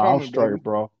 It's Nah, I'm coming, straight, baby.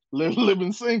 bro.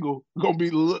 Living single gonna be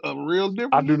a real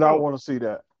I different do not show. want to see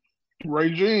that.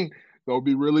 Regine gonna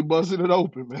be really busting it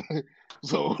open, man.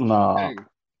 So Nah. hey,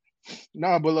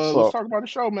 nah, but let's So talk about the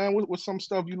show, man. What's some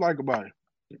stuff you like about it?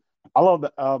 I love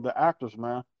the actors,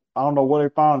 man. I don't know where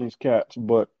they found these cats,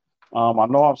 but I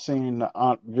know I've seen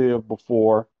Aunt Viv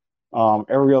before.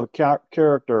 Every other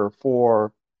character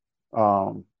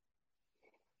um,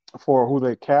 for who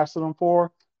they casted them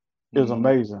for is Mm-hmm.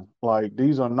 amazing. Like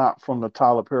these are not from the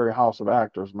Tyler Perry House of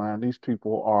Actors, man. These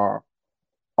people are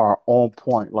on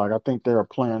point. Like I think they are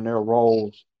playing their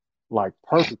roles like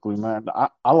perfectly, man.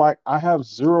 I have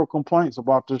zero complaints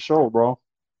about this show, bro.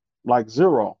 Like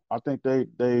zero. I think they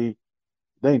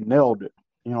nailed it.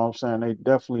 You know what I'm saying? They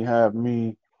definitely have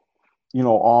me,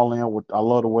 all in with. I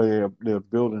love the way they're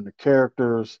building the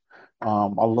characters. I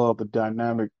love the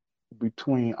dynamic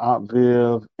between Aunt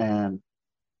Viv and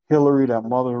Hillary, that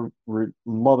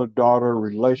mother daughter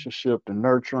relationship, the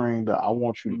nurturing, that I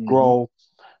want you to Mm-hmm. grow.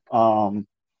 Um,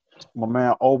 my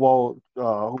man Obo,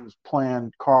 who's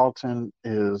playing Carlton,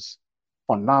 is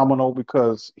phenomenal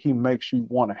because he makes you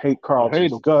want to hate I hate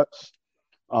Carlton's them. guts.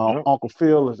 Yep. Uncle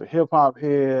Phil is a hip hop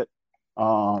head.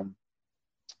 Um,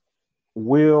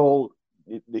 Will,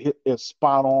 it's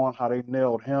spot on how they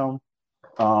nailed him.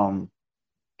 Um,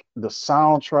 the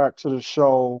soundtrack to the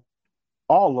show,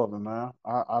 all of it, man.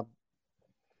 I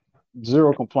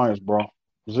zero complaints, bro.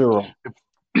 Zero. If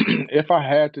if I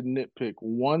had to nitpick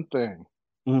one thing,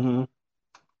 Mm-hmm.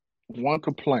 one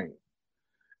complaint,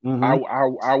 I Mm-hmm. I,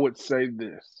 I would say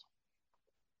this.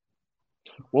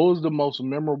 What was the most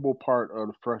memorable part of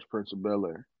the Fresh Prince of Bel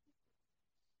Air?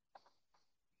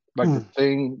 Like the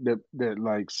thing that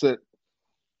like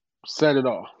set it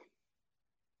off.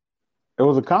 It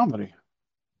was a comedy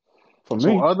for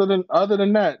So me. other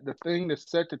than that, the thing that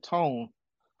set the tone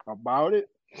about it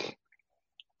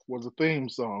was a theme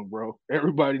song, bro.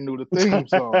 Everybody knew the theme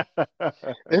song.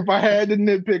 If I had to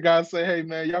nitpick, I'd say, hey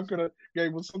man, y'all could have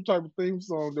gave us some type of theme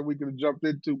song that we could have jumped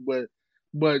into, but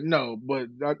no, but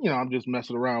I'm just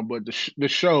messing around. But the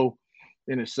show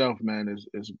in itself, man,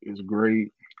 is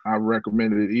great. I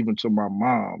recommended it even to my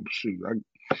mom. Shoot, I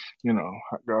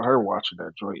got her watching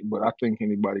that joint. But I think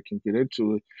anybody can get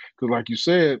into it because, like you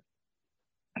said,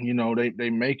 they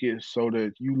make it so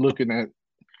that you looking at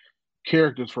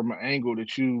characters from an angle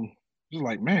that you just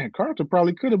like, man, Carter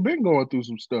probably could have been going through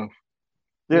some stuff,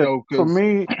 Yeah, for because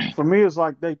me, it's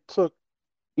like they took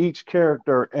each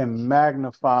character and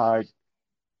magnified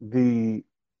the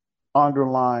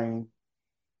underlying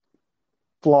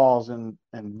flaws in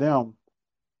them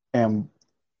and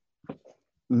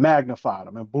magnified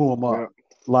them and blew them yeah, up.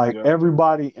 Like yeah,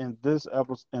 everybody in this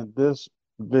episode, in this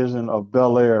vision of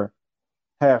Bel Air,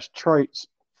 has traits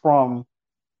from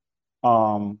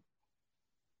um,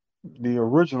 the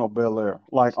original Bel Air.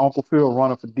 Like Uncle Phil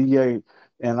running for DA,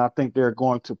 and I think they're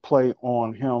going to play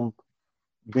on him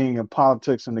being in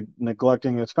politics and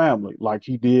neglecting his family, like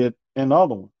he did in the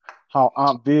other one. How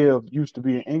Aunt Viv used to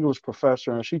be an English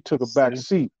professor and she took a back see,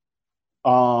 seat.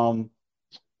 Um,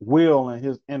 Will and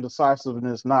his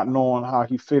indecisiveness, not knowing how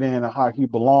he fit in and how he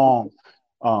belonged.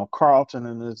 Carlton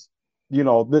and his,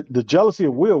 the jealousy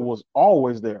of Will was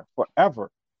always there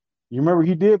forever. You remember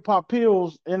he did pop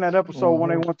pills in that episode when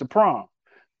they mm-hmm, went to prom.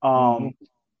 mm-hmm, Um,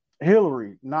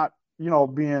 Hillary not,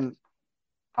 being,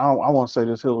 I want to say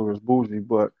this Hillary is bougie,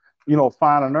 but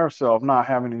finding herself not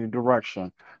having any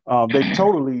direction. They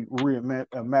totally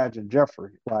reimagined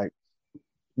Jeffrey. Like,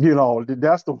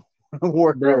 that's the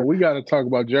Bro, where we got to talk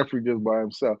about Jeffrey just by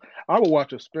himself. I would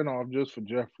watch a spinoff just for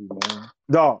Jeffrey, man.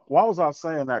 no, why was I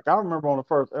saying that? I remember on the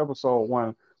first episode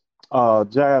when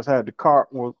Jazz had the car,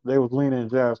 well, they was leaning in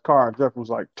Jazz's car, and Jeff was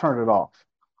like, "Turn it off."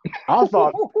 I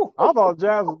thought, I thought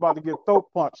Jazz was about to get throat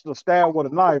punched or stabbed with a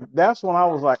knife. That's when I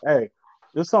was like, "Hey,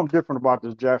 there's something different about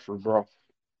this Jeffrey, bro.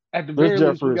 At the This very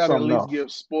least, we Jeffrey is got to at something least else."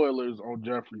 give spoilers on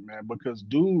Jeffrey, man, because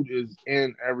dude is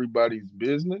in everybody's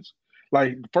business.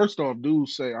 Like, first off, dude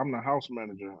say, "I'm the house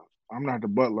manager. I'm not the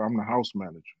butler. I'm the house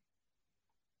manager."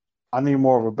 I need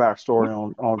more of a What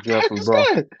backstory on the heck Jeffrey, is bro.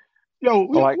 that? Yo,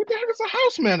 Like, what the heck is a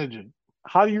house manager?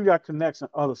 how do you got connects in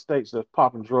other states that's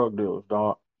popping drug dealers,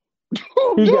 dog?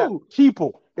 Oh, He got dude,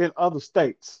 people in other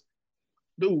states.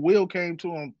 dude, Will came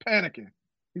to him panicking.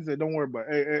 He said, "Don't worry about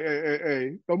it.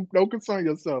 Hey, don't concern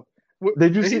yourself." What,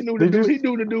 Did you and he see? knew the Did you dude. He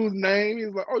knew the dude's name. He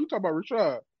was like, "Oh, you talking about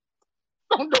Rashad?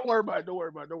 Don't worry about it. Don't worry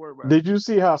about it. Don't worry about it." did you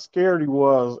see how scared he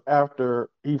was after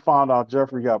he found out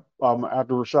Jeffrey got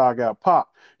after Rashad got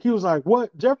popped? He was like,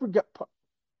 "What? Jeffrey got popped?"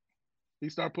 He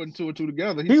started putting two and two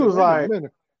together. He He said, was "Wait a like,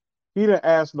 minute." he didn't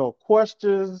ask no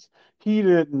questions. He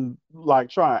didn't like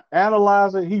try and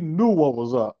analyze it. He knew what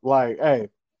was up. Like, hey,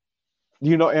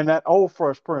 in that old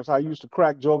Fresh Prince, I used to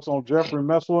crack jokes on Jeffrey and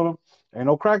mess with him. Ain't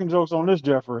no cracking jokes on this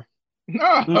Jeffrey.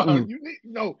 No, Mm-mm. you need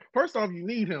no. First off, you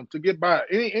need him to get by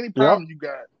any Yep. problem you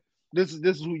got. This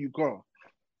is who you call.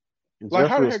 Like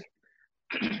how the Jeffrey is,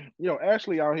 heck,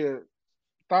 Ashley out here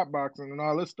thought boxing and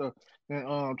all this stuff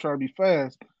and trying to be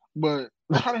fast, but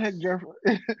how the heck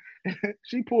Jeffrey?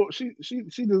 she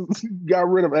just got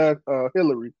rid of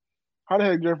Hillary. How the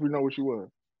heck Jeffrey know what she was?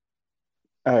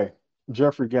 hey,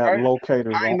 Jeffrey got I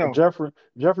locators I on. know. Jeffrey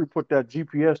put that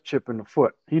GPS chip in the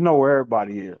foot. He know where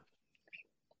everybody is.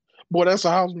 Boy, that's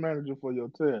a house manager for your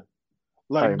town.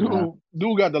 Hey Like, man,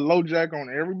 dude got the low jack on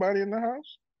everybody in the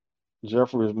house.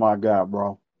 Jeffrey is my guy,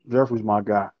 bro. Jeffrey's my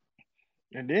guy.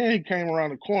 And then he came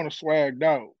around the corner swagged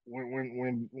out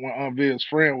when Viz's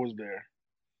friend was there.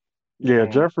 You Yeah, know,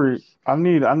 Jeffrey. I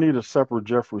need a separate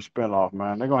Jeffrey spinoff,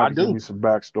 man. They're gonna have I to give me do. some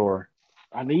backstory.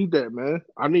 I need that, man.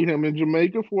 I need him in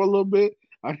Jamaica for a little bit.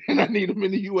 I need him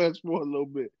in the U.S. for a little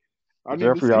bit. I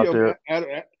need to Jeffrey see out him there,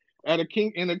 at a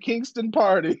King in a Kingston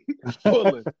party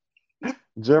pulling.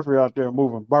 Jeffrey out there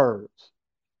moving birds.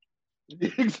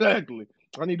 Exactly.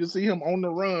 I need to see him on the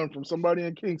run from somebody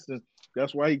in Kingston.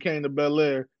 That's why he came to Bel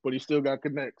Air, but he still got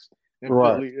connects in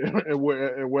Right. Philly and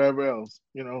wherever else.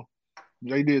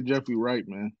 They did Jeffrey right,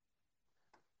 man.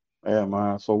 Yeah,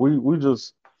 man. So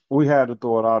we had to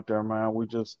throw it out there, man. We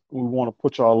want to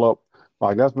put y'all up.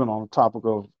 Like that's been on the topic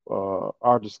of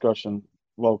our discussion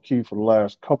low key for the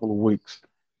last couple of weeks.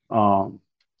 Um,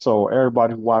 so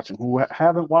everybody watching who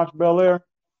haven't watched Bel Air,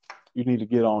 you need to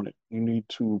get on it. You need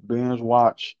to binge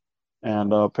watch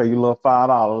and pay your little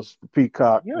 $5 for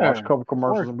Peacock. Watch a Yeah, couple it's worth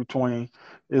commercials in between.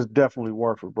 It's definitely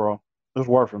worth it, bro. It's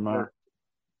worth it, man.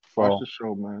 worth. Watch So the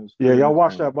show, man. It's yeah, very y'all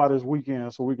watch entertaining. that by this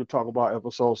weekend so we could talk about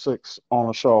episode 6 on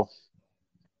the show.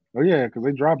 Oh yeah, because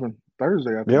they dropping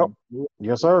Thursday, I Yep. think. New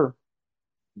Yes, episode. sir.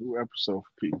 New episode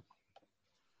for people.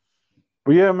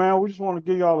 But yeah, man, we just want to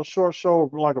give y'all a short show,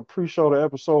 like a pre-show to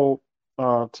episode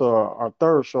to our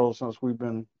third show since we've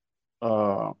been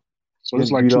uh So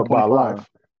it's getting like beat up by 2.5. life.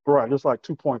 Right, just like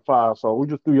 2.5. So we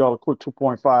just threw y'all a quick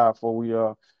 2.5 before we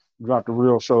drop the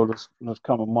real show this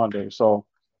coming Monday. So,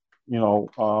 we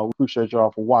appreciate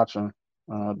y'all for watching.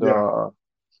 And Yeah.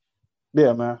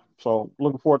 yeah, man. So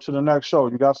looking forward to the next show.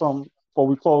 You got something before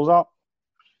we close out?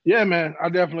 Yeah, man. I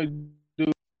definitely do.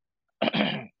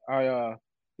 I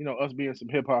us being some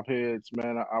hip hop heads,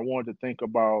 man, I wanted to think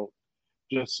about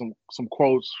just some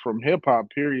quotes from hip hop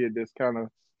period that kind of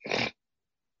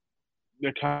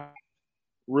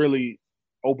really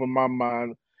opened my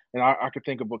mind. And I could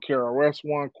think of a KRS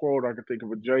One quote, I could think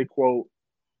of a J quote.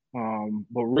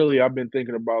 But really I've been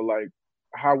thinking about like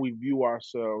how we view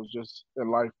ourselves just in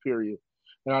life period.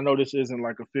 And I know this isn't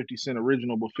like a 50 Cent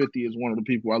original, but 50 is one of the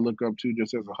people I look up to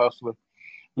just as a hustler.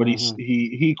 But Mm-hmm.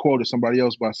 he quoted somebody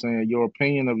else by saying, "Your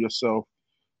opinion of yourself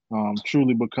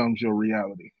truly becomes your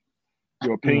reality.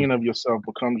 Your Mm. opinion of yourself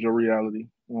becomes your reality,"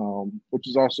 which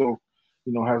is also,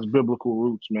 has biblical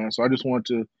roots, man. So I just want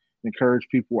to encourage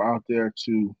people out there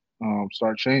to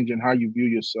start changing how you view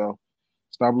yourself.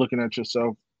 Stop looking at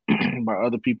yourself by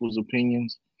other people's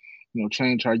opinions.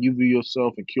 Change how you view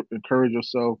yourself and encourage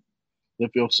yourself.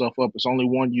 Lift yourself up. It's only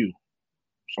one you.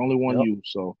 It's only one Yep, you.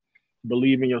 So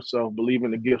believe in yourself. Believe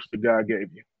in the gifts that God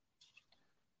gave you.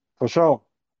 for sure.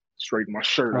 Straighten my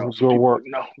shirt That's a out so good people work.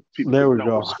 can know. People There can we know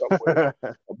go. what's up with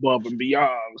above and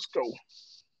beyond. Let's go.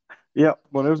 Yep,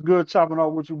 but it was good chopping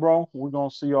up with you, bro. We're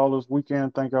gonna see y'all this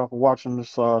weekend. Thank y'all for watching this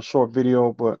short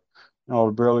video, but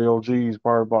The Barely OGs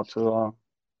probably about to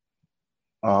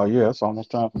yeah, it's almost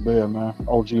time for bed, man.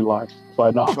 OG life.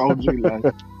 But no. OG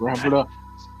life. Wrap it up.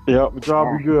 Yeah, but y'all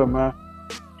All be right. good, man.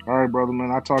 All right, brother,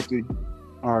 man. I'll talk to you.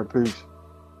 All right, peace.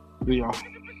 See y'all.